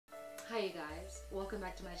Hi you guys, welcome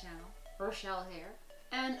back to my channel. Rochelle here.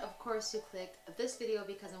 And of course you clicked this video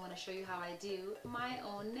because I want to show you how I do my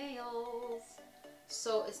own nails.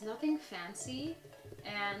 So it's nothing fancy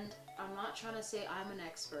and I'm not trying to say I'm an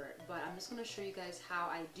expert, but I'm just going to show you guys how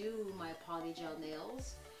I do my polygel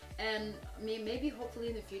nails. And maybe hopefully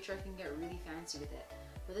in the future I can get really fancy with it.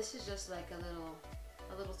 But this is just like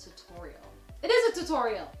a little tutorial. It is a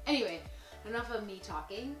tutorial! Anyway, enough of me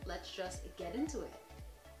talking, let's just get into it.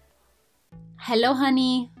 Hello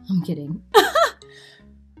honey, I'm kidding.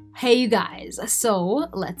 Hey you guys, so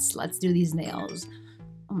let's do these nails.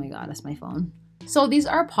 Oh my god, that's my phone. So these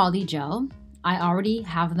are polygel. I already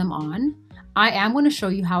have them on. I am going to show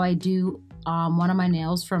you how I do one of my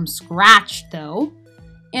nails from scratch though,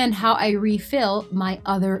 and how I refill my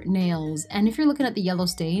other nails. And if you're looking at the yellow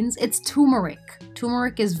stains, it's turmeric.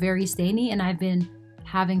 Turmeric is very stainy and I've been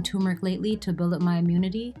having turmeric lately to build up my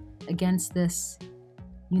immunity against this,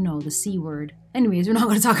 you know, the C word. Anyways, we're not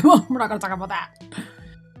going to talk about that.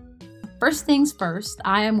 First things first,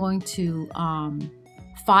 I am going to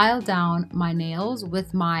file down my nails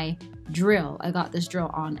with my drill. I got this drill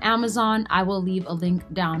on Amazon. I will leave a link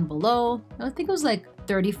down below. I think it was like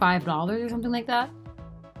 $35 or something like that.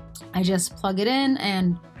 I just plug it in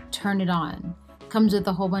and turn it on. Comes with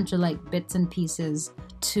a whole bunch of like bits and pieces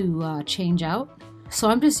to change out. So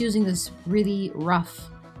I'm just using this really rough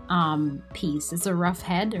piece. It's a rough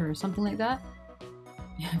head or something like that.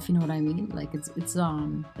 If you know what I mean. Like it's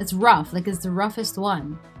rough. Like it's the roughest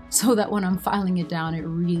one. So that when I'm filing it down, it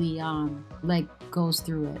really like goes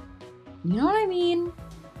through it. You know what I mean?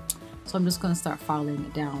 So I'm just gonna start filing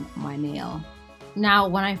it down my nail. Now,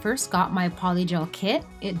 when I first got my polygel kit,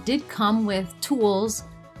 it did come with tools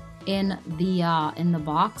in the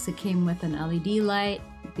box. It came with an LED light,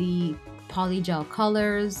 the polygel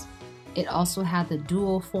colors. It also had the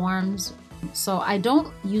dual forms. So I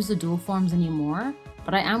don't use the dual forms anymore,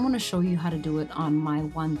 but I am going to show you how to do it on my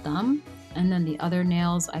one thumb. And then the other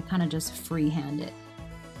nails, I kind of just freehand it.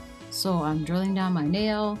 So I'm drilling down my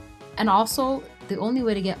nail. And also, the only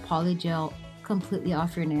way to get polygel completely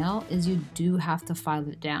off your nail is you do have to file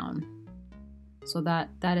it down. So that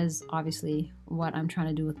is obviously what I'm trying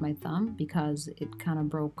to do with my thumb because it kind of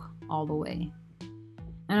broke all the way.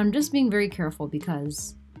 And I'm just being very careful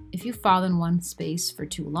because if you file in one space for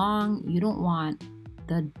too long, you don't want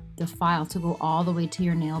the file to go all the way to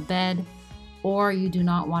your nail bed, or you do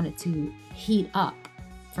not want it to heat up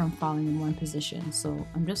from filing in one position. So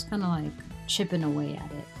I'm just kind of like chipping away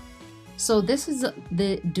at it. So this is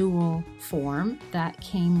the dual form that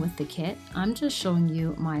came with the kit. I'm just showing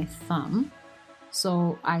you my thumb.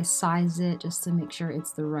 So I size it just to make sure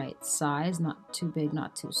it's the right size, not too big,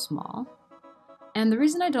 not too small. And the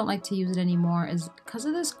reason I don't like to use it anymore is because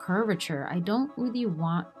of this curvature. I don't really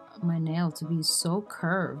want my nail to be so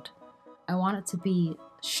curved. I want it to be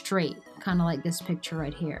straight, kind of like this picture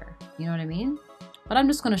right here. You know what I mean? But I'm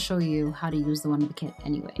just going to show you how to use the one in the kit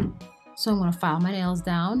anyway. So I'm going to file my nails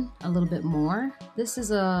down a little bit more. This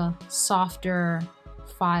is a softer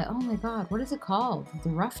file. Oh my god, what is it called? The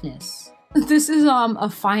roughness. This is a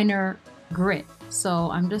finer grit.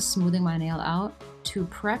 So I'm just smoothing my nail out to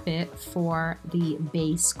prep it for the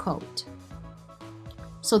base coat.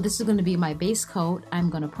 So this is going to be my base coat.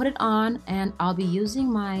 I'm going to put it on and I'll be using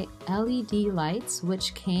my LED lights,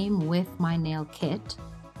 which came with my nail kit.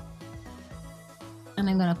 And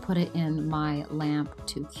I'm going to put it in my lamp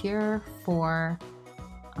to cure for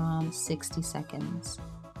 60 seconds.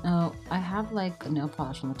 Now I have like nail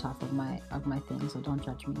polish on the top of my thing, so don't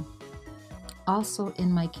judge me. Also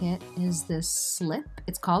in my kit is this slip.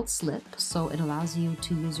 It's called slip, so it allows you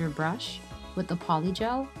to use your brush with the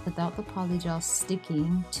polygel without the polygel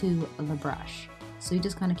sticking to the brush. So you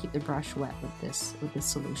just kind of keep the brush wet with this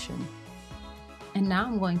solution. And now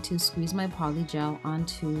I'm going to squeeze my polygel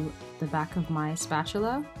onto the back of my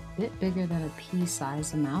spatula, a bit bigger than a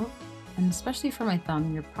pea-sized amount. And especially for my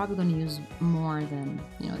thumb, you're probably going to use more than,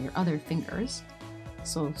 you know, your other fingers.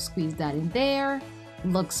 So squeeze that in there.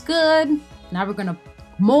 Looks good. Now we're going to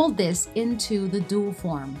mold this into the dual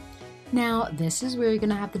form. Now this is where you're going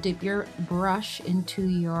to have to dip your brush into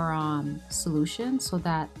your solution so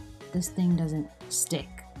that this thing doesn't stick.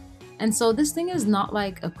 And so this thing is not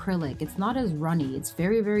like acrylic. It's not as runny. It's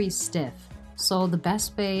very, very stiff. So the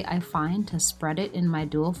best way I find to spread it in my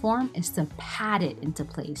dual form is to pat it into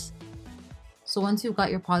place. So once you've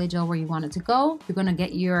got your polygel where you want it to go, you're going to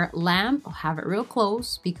get your lamp, have it real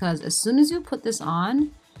close, because as soon as you put this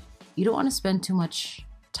on, you don't want to spend too much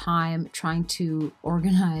time trying to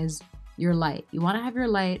organize your light. You want to have your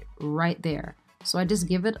light right there. So I just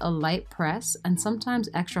give it a light press, and sometimes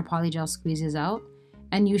extra polygel squeezes out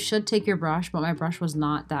And you should take your brush, but my brush was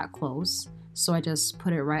not that close, so I just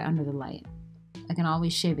put it right under the light. I can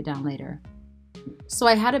always shave it down later. So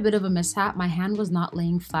I had a bit of a mishap. My hand was not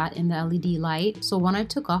laying flat in the LED light, so when I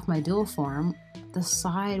took off my dual form, the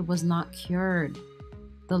side was not cured.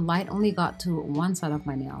 The light only got to one side of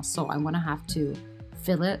my nail, so I'm gonna have to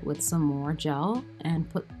fill it with some more gel and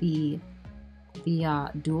put the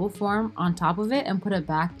dual form on top of it and put it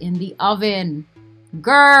back in the oven.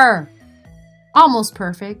 Grr! Almost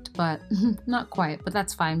perfect, but not quite, but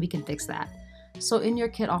that's fine, we can fix that. So in your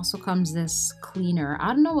kit also comes this cleaner. I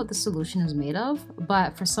don't know what the solution is made of,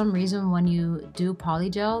 but for some reason when you do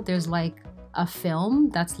polygel, there's like a film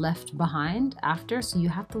that's left behind after, so you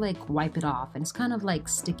have to like wipe it off, and it's kind of like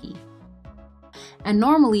sticky. And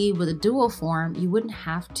normally with a dual form, you wouldn't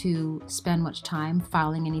have to spend much time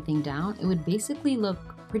filing anything down. It would basically look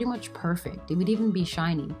pretty much perfect. It would even be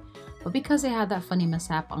shiny. But because I had that funny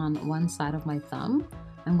mishap on one side of my thumb,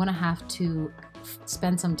 I'm gonna have to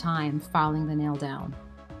spend some time filing the nail down.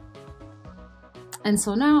 And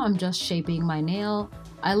so now I'm just shaping my nail.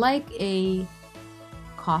 I like a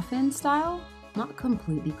coffin style, not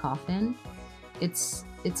completely coffin. It's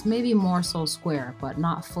maybe more so square, but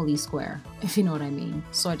not fully square, if you know what I mean.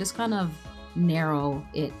 So I just kind of narrow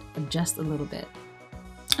it just a little bit.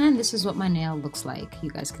 And this is what my nail looks like. You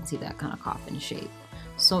guys can see that kind of coffin shape.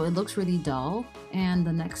 So it looks really dull, and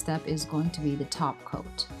the next step is going to be the top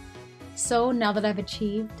coat. So now that I've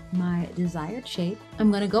achieved my desired shape,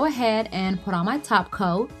 I'm gonna go ahead and put on my top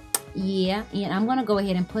coat. Yeah, and I'm gonna go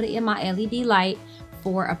ahead and put it in my LED light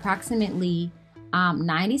for approximately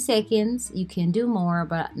 90 seconds. You can do more,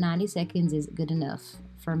 but 90 seconds is good enough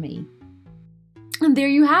for me. And there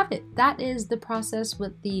you have it. That is the process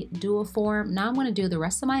with the dual form. Now I'm gonna do the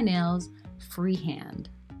rest of my nails freehand.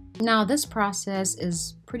 Now this process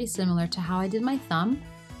is pretty similar to how I did my thumb,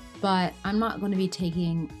 but I'm not going to be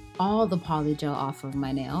taking all the polygel off of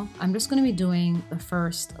my nail. I'm just going to be doing the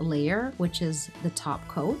first layer, which is the top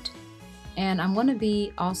coat. And I'm going to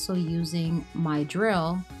be also using my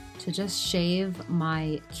drill to just shave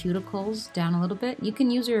my cuticles down a little bit. You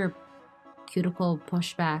can use your cuticle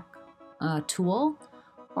pushback tool,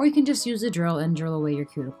 or you can just use a drill and drill away your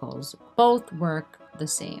cuticles. Both work the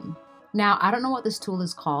same. Now, I don't know what this tool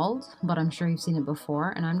is called, but I'm sure you've seen it before,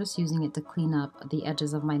 and I'm just using it to clean up the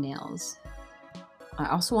edges of my nails. I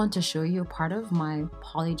also want to show you part of my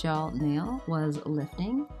polygel nail was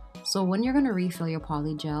lifting. So when you're going to refill your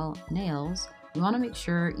polygel nails, you want to make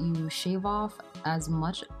sure you shave off as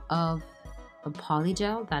much of the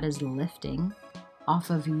polygel that is lifting off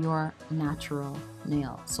of your natural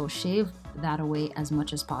nail. So shave that away as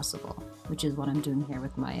much as possible, which is what I'm doing here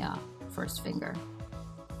with my first finger.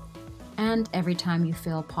 And every time you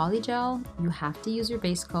fill polygel, you have to use your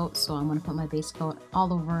base coat. So I'm going to put my base coat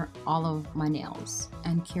all over all of my nails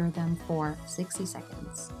and cure them for 60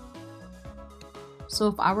 seconds. So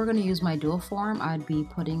if I were going to use my dual form, I'd be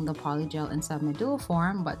putting the polygel inside my dual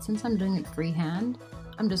form, but since I'm doing it freehand,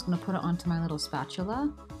 I'm just going to put it onto my little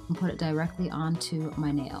spatula and put it directly onto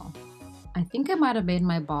my nail. I think I might have made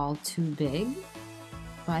my ball too big,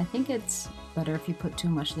 but I think it's better if you put too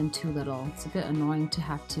much than too little. It's a bit annoying to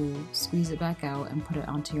have to squeeze it back out and put it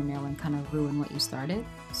onto your nail and kind of ruin what you started.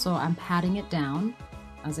 So I'm patting it down.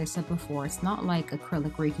 As I said before, it's not like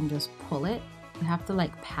acrylic where you can just pull it. You have to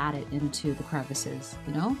like pat it into the crevices,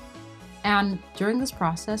 you know? And during this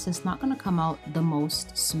process, it's not going to come out the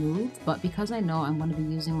most smooth, but because I know I'm going to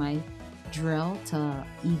be using my drill to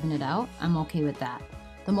even it out, I'm okay with that.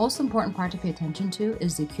 The most important part to pay attention to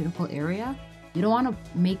is the cuticle area. You don't want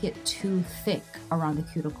to make it too thick around the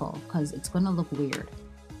cuticle because it's going to look weird.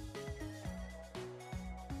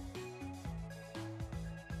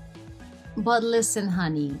 But listen,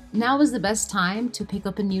 honey, now is the best time to pick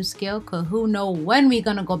up a new skill because who knows when we're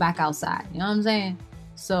going to go back outside. You know what I'm saying?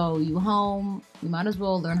 So you home, you might as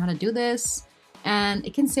well learn how to do this. And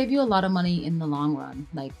it can save you a lot of money in the long run.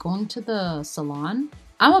 Like going to the salon.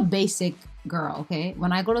 I'm a basic girl, okay?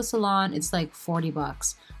 When I go to salon, it's like 40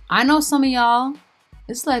 bucks. I know some of y'all,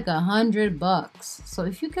 it's like $100. So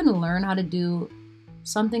if you can learn how to do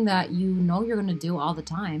something that you know you're gonna do all the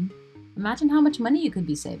time, imagine how much money you could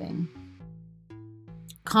be saving.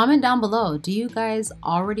 Comment down below, do you guys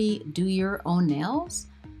already do your own nails?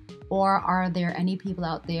 Or are there any people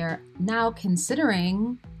out there now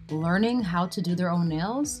considering learning how to do their own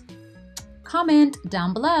nails? Comment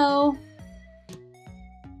down below.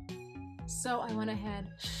 So I went ahead,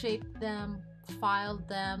 shaped them, filed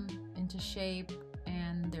them into shape,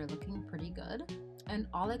 and they're looking pretty good. And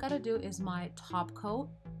all I gotta do is my top coat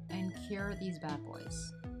and cure these bad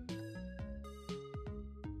boys.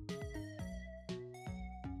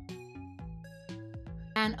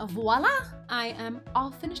 And voila, I am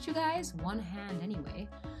all finished, you guys. One hand anyway.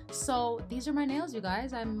 So these are my nails, you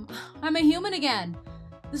guys. I'm a human again.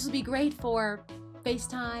 This will be great for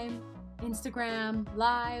FaceTime, Instagram,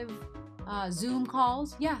 Live, Zoom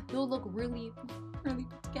calls. Yeah, they'll look really, really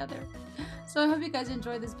put together. So I hope you guys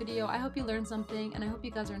enjoyed this video. I hope you learned something, and I hope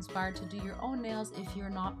you guys are inspired to do your own nails if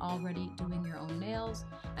you're not already doing your own nails.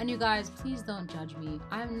 And you guys, please don't judge me.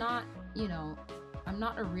 I'm not, you know, I'm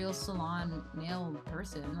not a real salon nail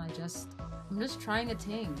person. I'm just trying a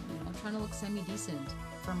thing, you know, trying to look semi-decent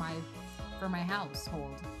for my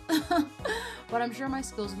household. But I'm sure my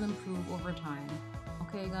skills will improve over time.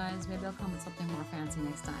 Okay guys, maybe I'll come with something more fancy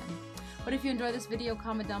next time. But if you enjoyed this video,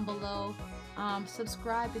 comment down below.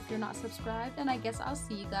 Subscribe if you're not subscribed, and I guess I'll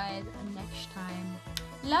see you guys next time.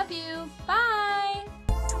 Love you. Bye.